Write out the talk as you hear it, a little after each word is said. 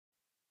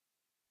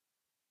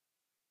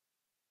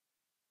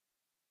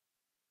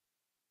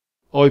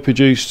I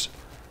produce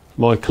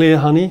my clear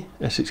honey,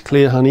 Essex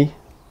Clear Honey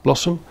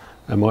Blossom,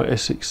 and my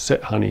Essex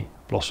Set Honey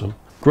Blossom.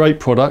 Great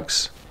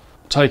products,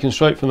 taken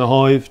straight from the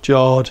hive,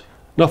 jarred,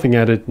 nothing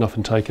added,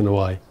 nothing taken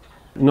away.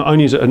 Not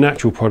only is it a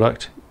natural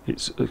product,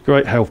 it's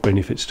great health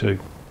benefits too.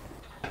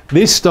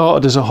 This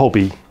started as a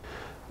hobby,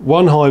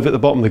 one hive at the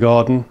bottom of the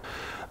garden,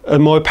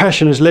 and my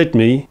passion has led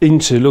me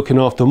into looking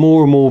after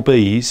more and more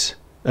bees,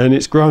 and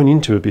it's grown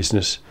into a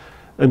business.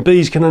 And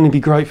bees can only be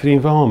great for the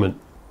environment.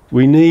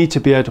 We need to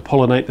be able to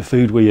pollinate the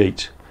food we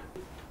eat.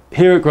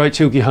 Here at Great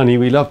Tilkey Honey,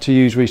 we love to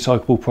use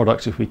recyclable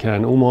products if we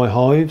can. All my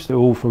hives, they're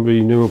all from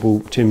renewable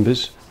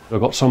timbers.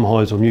 I've got some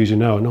hives I'm using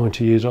now are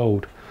 90 years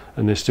old,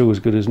 and they're still as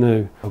good as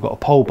new. I've got a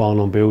pole barn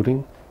I'm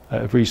building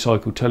out of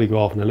recycled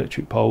telegraph and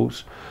electric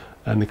poles,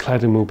 and the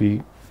cladding will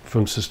be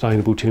from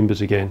sustainable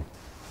timbers again.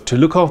 To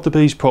look after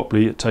bees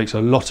properly, it takes a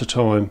lot of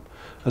time.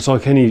 It's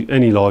like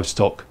any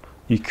livestock.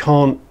 You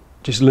can't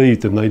just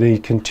leave them, they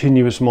need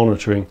continuous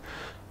monitoring.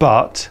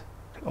 But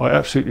I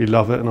absolutely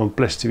love it, and I'm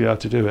blessed to be able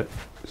to do it.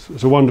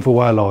 It's a wonderful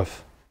way of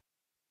life.